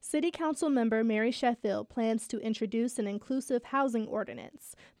City Council Member Mary Sheffield plans to introduce an inclusive housing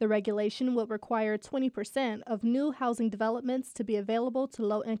ordinance. The regulation will require 20% of new housing developments to be available to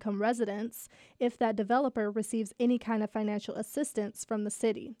low-income residents if that developer receives any kind of financial assistance from the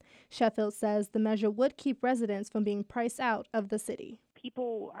city. Sheffield says the measure would keep residents from being priced out of the city.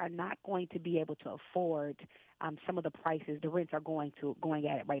 People are not going to be able to afford some of the prices. The rents are going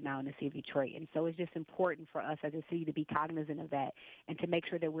at it right now in the city of Detroit. And so it's just important for us as a city to be cognizant of that and to make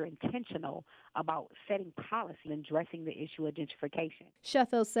sure that we're intentional about setting policy and addressing the issue of gentrification.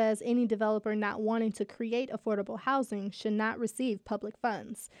 Sheffield says any developer not wanting to create affordable housing should not receive public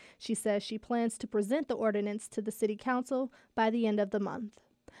funds. She says she plans to present the ordinance to the City Council by the end of the month.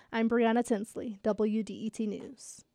 I'm Brianna Tinsley, WDET News.